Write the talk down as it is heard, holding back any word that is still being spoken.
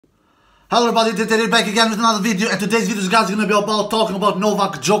Hello everybody, Dieter back again with another video, and today's video guys is going to be about talking about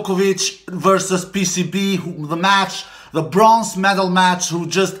Novak Djokovic versus PCB, the match, the bronze medal match, who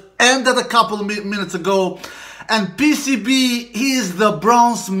just ended a couple of minutes ago. And PCB, he is the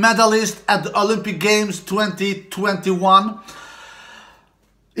bronze medalist at the Olympic Games 2021.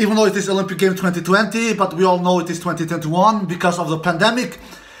 Even though it is Olympic Games 2020, but we all know it is 2021 because of the pandemic.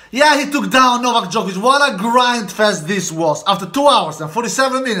 Yeah, he took down Novak Djokovic. What a grind fest this was. After 2 hours and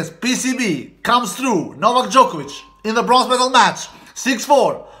 47 minutes, PCB comes through. Novak Djokovic in the bronze medal match.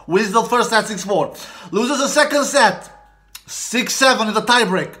 6-4. Wins the first set 6-4. Loses the second set. 6-7 in the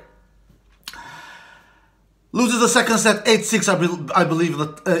tiebreak. Loses the second set 8-6, I believe,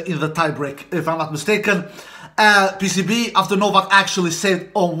 in the tiebreak, if I'm not mistaken. PCB, after Novak actually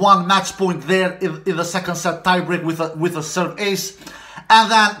saved on one match point there in the second set tiebreak with a serve ace. And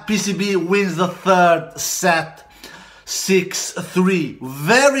then PCB wins the third set 6-3.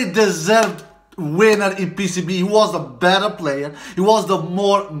 Very deserved winner in PCB. He was the better player. He was the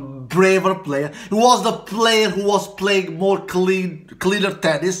more braver player. He was the player who was playing more cleaner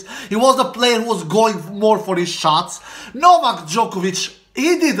tennis. He was the player who was going more for his shots. Novak Djokovic,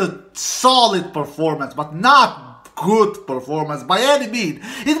 he did a solid performance, but not good performance by any means.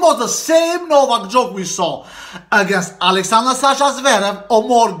 It was the same Novak Djokovic we saw against Alexander Sasha Zverev, or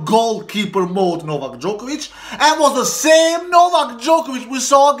more goalkeeper mode Novak Djokovic, and was the same Novak Djokovic we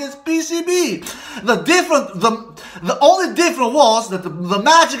saw against PCB. The only difference was that the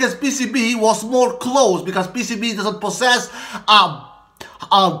match against PCB was more close because PCB doesn't possess a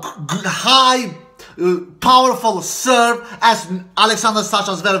high, powerful serve as Alexander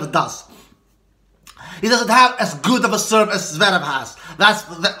Sasha Zverev does. He doesn't have as good of a serve as Zverev has. That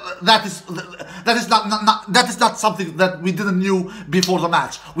is not something that we didn't knew before the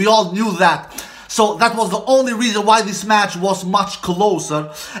match. We all knew that. So that was the only reason why this match was much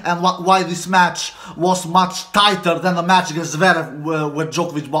closer and why this match was much tighter than the match against Zverev, where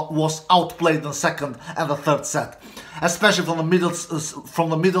Djokovic was outplayed in the second and the third set, especially from the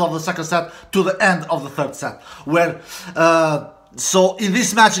middle of the second set to the end of the third set. So in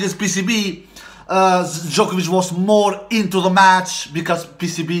this match against PCB, Djokovic was more into the match because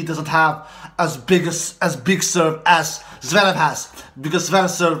PCB doesn't have as big serve as Zverev has, because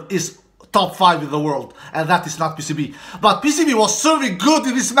Zverev's serve is top 5 in the world, and that is not PCB. But PCB was serving good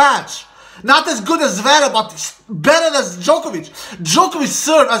in this match. Not as good as Zverev, but better than Djokovic. Djokovic's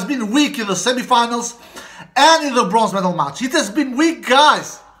serve has been weak in the semifinals and in the bronze medal match. It has been weak,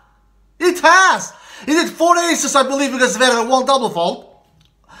 guys. It has. He did 4 aces, I believe, against Zverev and 1 double fault.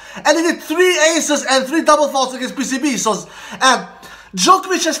 And he did 3 aces and 3 double faults against PCB. So,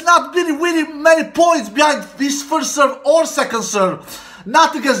 Djokovic has not been winning many points behind his first serve or second serve.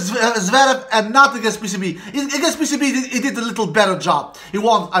 Not against Zverev and not against PCB. Against PCB, he did a little better job. He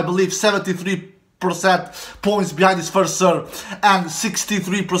won, I believe, 73% points behind his first serve and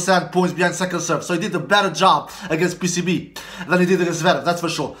 63% points behind second serve. So he did a better job against PCB than he did against Zverev, that's for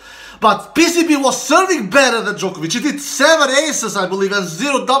sure. But PCB was serving better than Djokovic. He did 7 aces, I believe, and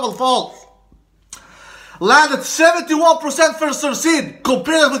 0 double faults. Landed 71% first serve seed,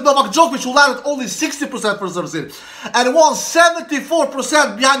 compared with Novak Djokovic, who landed only 60% first serve seed. And won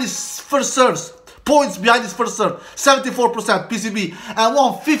 74% behind his first serves. Points behind his first serve, 74% PCB, and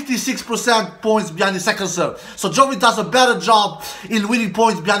won 56% points behind his second serve. So Djokovic does a better job in winning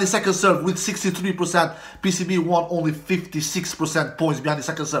points behind his second serve with 63%. PCB won only 56% points behind his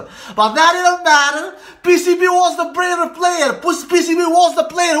second serve. But that didn't matter. PCB was the braver player. PCB was the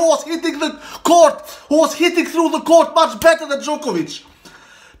player who was hitting the court, who was hitting through the court much better than Djokovic.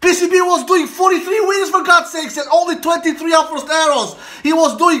 PCB was doing 43 winners, for God's sakes, and only 23 unforced errors. He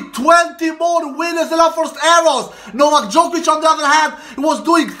was doing 20 more winners than unforced errors. Novak Djokovic, on the other hand, he was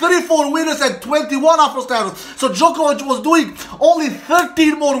doing 34 winners and 21 unforced errors. So Djokovic was doing only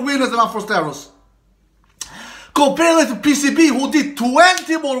 13 more winners than unforced errors. Compared to PCB, who did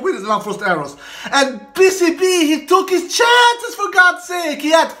 20 more winners than unforced errors. And PCB, he took his chances, for God's sake.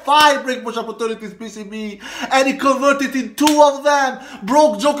 He had 5 break push opportunities, PCB, and he converted in 2 of them.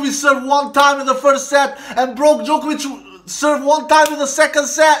 Broke Djokovic serve 1 time in the first set, and broke Djokovic serve 1 time in the second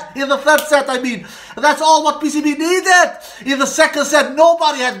set, in the third set, I mean. That's all what PCB needed. In the second set,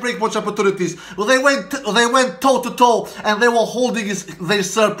 nobody had break punch opportunities. Well, they went toe to toe, and they were holding their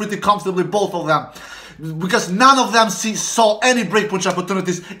serve pretty comfortably, both of them, because none of them saw any break punch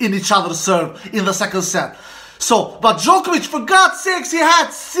opportunities in each other's serve in the second set. So, but Djokovic, for God's sakes, he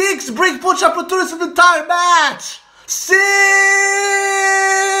had 6 break punch opportunities in the entire match.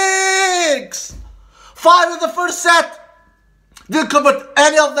 6! 5 in the first set. Didn't convert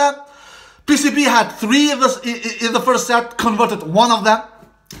any of them. PCB had 3 in the first set, converted 1 of them.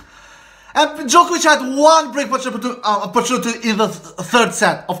 And Djokovic had one break opportunity in the third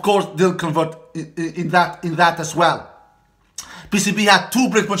set. Of course, they'll convert in that as well. PCB had two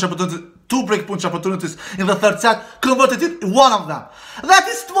break punch opportunities in the third set, converted in one of them. That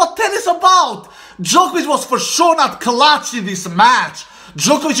is what tennis is about. Djokovic was for sure not clutch in this match.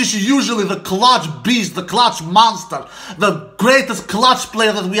 Djokovic is usually the clutch beast, the clutch monster, the greatest clutch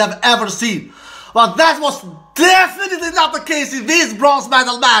player that we have ever seen. But that was definitely not the case in this bronze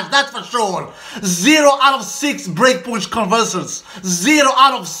medal match, that's for sure. 0 out of 6 break punch conversions. 0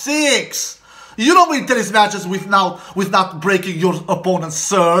 out of 6. You don't win tennis matches without breaking your opponent's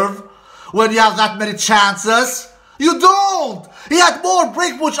serve when you have that many chances. You don't. He had more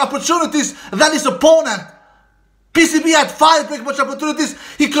break punch opportunities than his opponent. PCB had 5 break punch opportunities,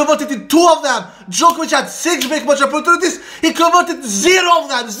 he converted in 2 of them. Djokovic had 6 break punch opportunities, he converted 0 of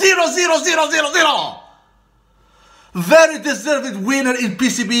them. 0, 0, 0, 0, 0. Very deserved winner in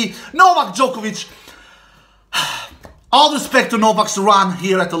PCB, Novak Djokovic. All respect to Novak's run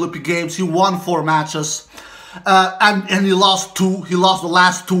here at the Olympic Games. He won 4 matches and he lost 2. He lost the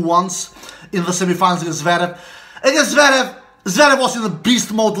last 2 ones in the semifinals against Zverev. Against Zverev, Zverev was in the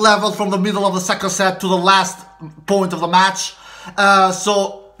beast mode level from the middle of the second set to the last point of the match.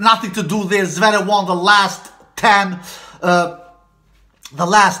 So nothing to do there. Zverev won the last 10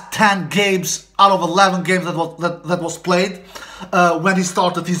 games out of 11 games that was played when he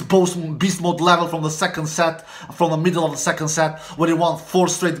started his beast mode level from the second set, from the middle of the second set, when he won 4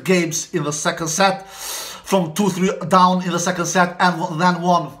 straight games in the second set, from 2-3 down in the second set, and then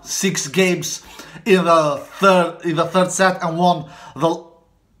won 6 games in the third set, and won the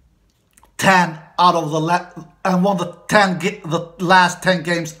 10 out of the last 10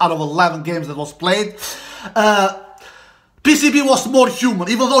 games out of 11 games that was played. PCB was more human,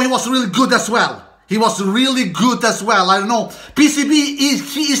 even though he was really good as well. He was really good as well. I don't know. PCB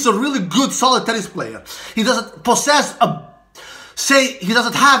is a really good solid tennis player. He doesn't possess he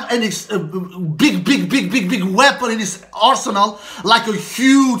doesn't have any big weapon in his arsenal, like a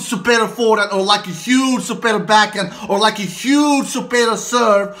huge superior forehand, or like a huge superior backhand, or like a huge superior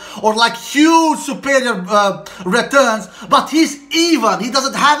serve, or like huge superior returns. But he's even. He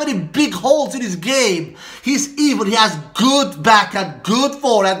doesn't have any big holes in his game. He's even. He has good backhand, good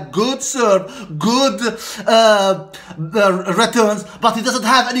forehand, good serve, good returns, but he doesn't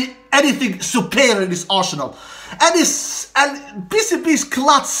have anything superior in his arsenal. And PCB's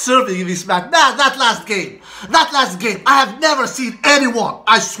clutch serving in this match, that last game, I have never seen anyone,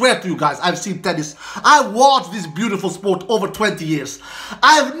 I swear to you guys, I've seen tennis, I watched this beautiful sport over 20 years.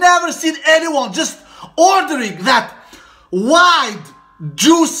 I've never seen anyone just ordering that wide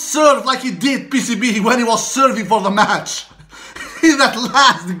juice serve like he did PCB when he was serving for the match. In that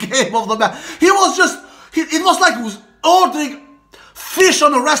last game of the match, he was just, it was like he was ordering fish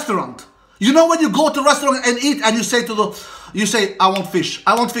on a restaurant. You know when you go to a restaurant and eat and you say I want fish,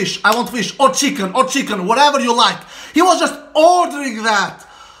 I want fish, I want fish, or chicken, whatever you like. He was just ordering that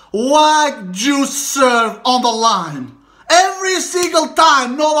white juice serve on the line. Every single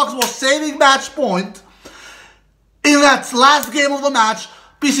time Novak was saving match point, in that last game of the match,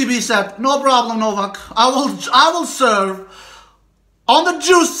 PCB said, no problem Novak, I will serve on the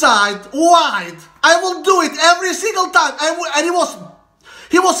juice side, wide. I will do it every single time. And he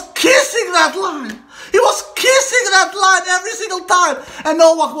was kissing that line. He was kissing that line every single time. And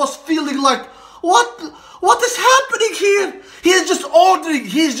Novak was feeling like, what is happening here? He's just ordering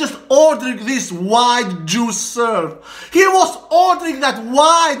this wide juice serve. He was ordering that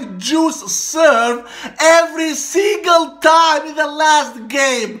wide juice serve every single time in the last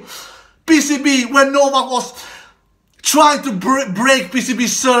game. PCB, when Novak was trying to break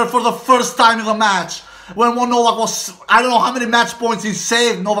PCB's serve for the first time in the match. When Novak was, I don't know how many match points he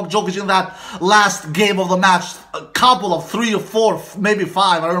saved Novak Djokovic in that last game of the match. A couple of 3 or 4, maybe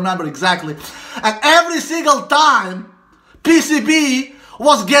 5, I don't remember exactly. And every single time, PCB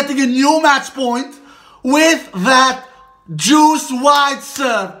was getting a new match point with that juice wide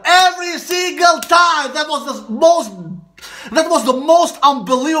serve. Every single time. That was the most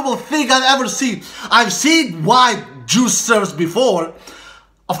unbelievable thing I've ever seen. I've seen wide juice serves before.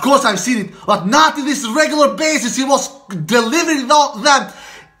 Of course I've seen it, but not in this regular basis. He was delivering them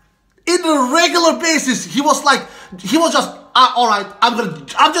in a regular basis. He was just, all right, I'm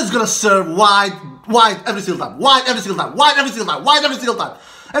just gonna serve wide every single time, wide every single time, wide every single time, wide every single time.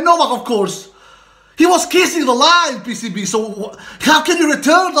 And Novak, of course, he was kissing the line, PCB. So how can you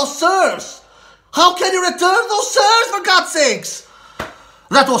return those serves? How can you return those serves, for God's sakes?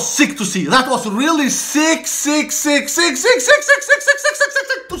 That was sick to see. That was really sick to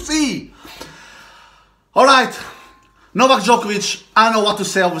see. All right. Novak Djokovic, I don't know what to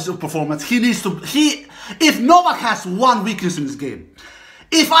say of his performance. If Novak has one weakness in his game,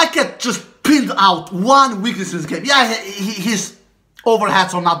 if I could just pin out one weakness in his game, yeah, his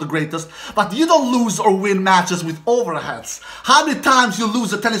overheads are not the greatest, but you don't lose or win matches with overheads. How many times you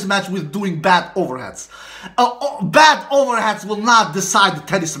lose a tennis match with doing bad overheads? Bad overheads will not decide the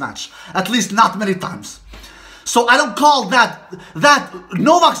tennis match, at least not many times. So I don't call that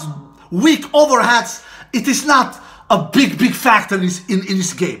Novak's weak overheads, it is not a big factor in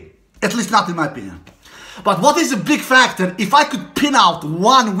his game, at least not in my opinion. But what is a big factor, if I could pin out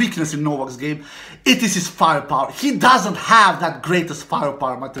one weakness in Novak's game, it is his firepower. He doesn't have that greatest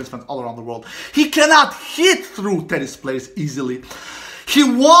firepower, my tennis fans all around the world. He cannot hit through tennis players easily. He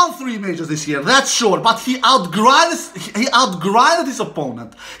won 3 majors this year, that's sure, but he outgrinded his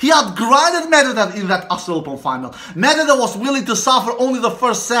opponent. He outgrinded Medvedev in that Australian Open final. Medvedev was willing to suffer only the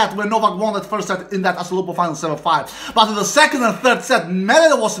first set when Novak won that first set in that Australian Open final 7-5. But in the second and third set,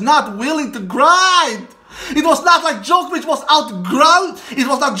 Medvedev was not willing to grind. It was not like Djokovic was outground. It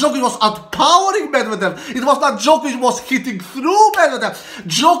was not Djokovic was outpowering Medvedev. It was not Djokovic was hitting through Medvedev.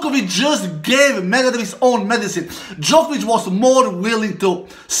 Djokovic just gave Medvedev his own medicine. Djokovic was more willing to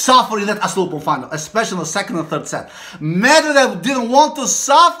suffer in that Australian Open final, especially in the second and third set. Medvedev didn't want to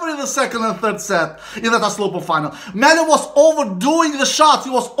suffer in the second and third set in that Australian Open final. Medvedev was overdoing the shots.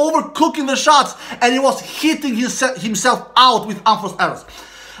 He was overcooking the shots, and he was hitting himself out with unforced errors.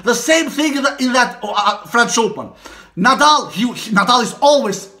 The same thing in that French Open. Nadal is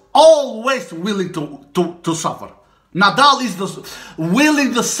always willing to suffer. Nadal is the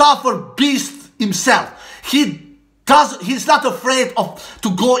willing to suffer beast himself. He's not afraid to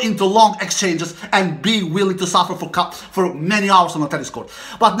go into long exchanges and be willing to suffer for many hours on the tennis court.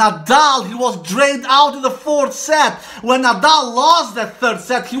 But Nadal, he was drained out in the 4th set. When Nadal lost that 3rd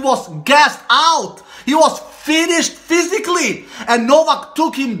set, he was gassed out. He was finished physically, and Novak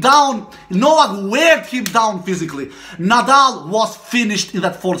took him down. Novak weighed him down physically. Nadal was finished in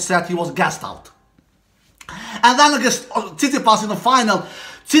that 4th set. He was gassed out. And then against Tsitsipas in the final,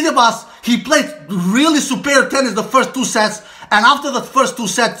 Tsitsipas, he played really superior tennis the first 2 sets, and after the first 2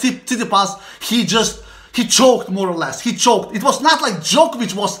 sets, Tsitsipas, he choked more or less. He choked. It was not like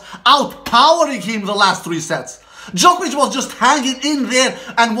Djokovic was outpowering him the last 3 sets. Djokovic was just hanging in there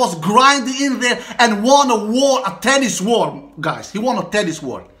and was grinding in there and won a tennis war, guys. He won a tennis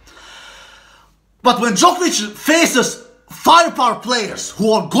war. But when Djokovic faces firepower players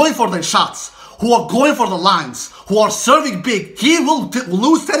who are going for their shots, who are going for the lines, who are serving big, he will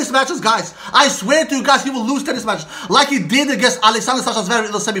lose tennis matches, guys. I swear to you guys, he will lose tennis matches like he did against Alexander Zverev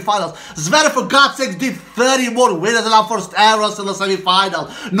in the semifinals. Zverev, for God's sake, did 30 more winners and unforced errors in the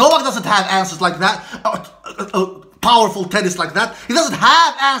semifinal. Novak doesn't have answers like that. Powerful tennis like that. He doesn't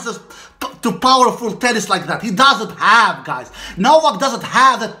have answers to powerful tennis like that. He doesn't have, guys. Novak doesn't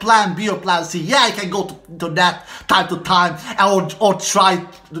have that plan B or plan C. Yeah, he can go to that time to time or try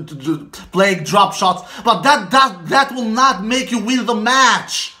to play drop shots, but that will not make you win the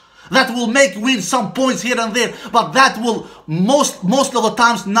match. That will make you win some points here and there, but that will most of the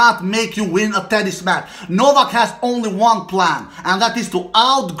times not make you win a tennis match. Novak has only one plan, and that is to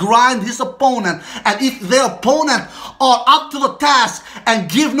outgrind his opponent. And if their opponent are up to the task and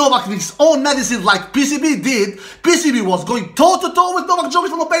give Novak his own medicine like PCB did, PCB was going toe-to-toe with Novak Djokovic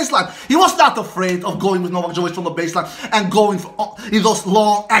from the baseline. He was not afraid of going with Novak Djokovic from the baseline and going in those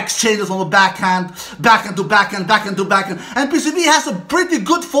long exchanges on the backhand to backhand, backhand to backhand. And PCB has a pretty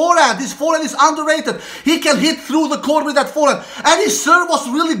good forehand. His forehand is underrated. He can hit through the court with that forehand. And his serve was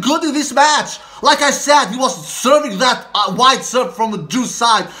really good in this match. Like I said, he was serving that wide serve from the juice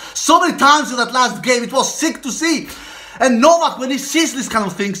side so many times in that last game. It was sick to see. And Novak, when he sees these kind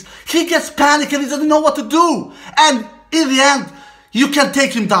of things, he gets panicked and he doesn't know what to do. And in the end, you can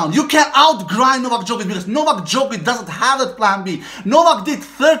take him down. You can outgrind Novak Djokovic because Novak Djokovic doesn't have that plan B. Novak did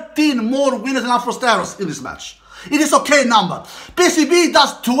 13 more winners and unforced errors in this match. It is okay number. PCB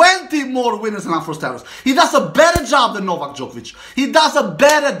does 20 more winners and unforced errors. He does a better job than Novak Djokovic. He does a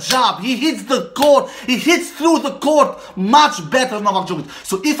better job. He hits the court. He hits through the court much better than Novak Djokovic.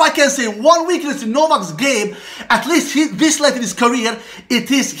 So if I can say one weakness in Novak's game, at least this late in his career,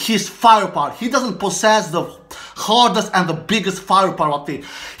 it is his firepower. He doesn't possess the hardest and the biggest firepower out there.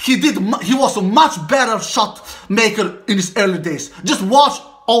 He was a much better shot maker in his early days. Just watch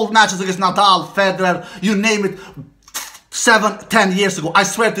old matches against Nadal, Federer, you name it, 7-10 years ago. I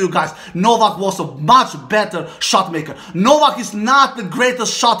swear to you guys, Novak was a much better shot maker. Novak is not the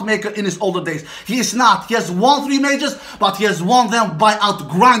greatest shot maker in his older days. He is not. He has won 3 majors, but he has won them by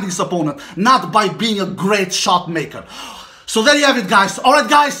outgrinding his opponent, not by being a great shot maker. So there you have it, guys. Alright,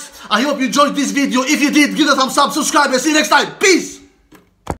 guys, I hope you enjoyed this video. If you did, give it a thumbs up, subscribe, and see you next time. Peace!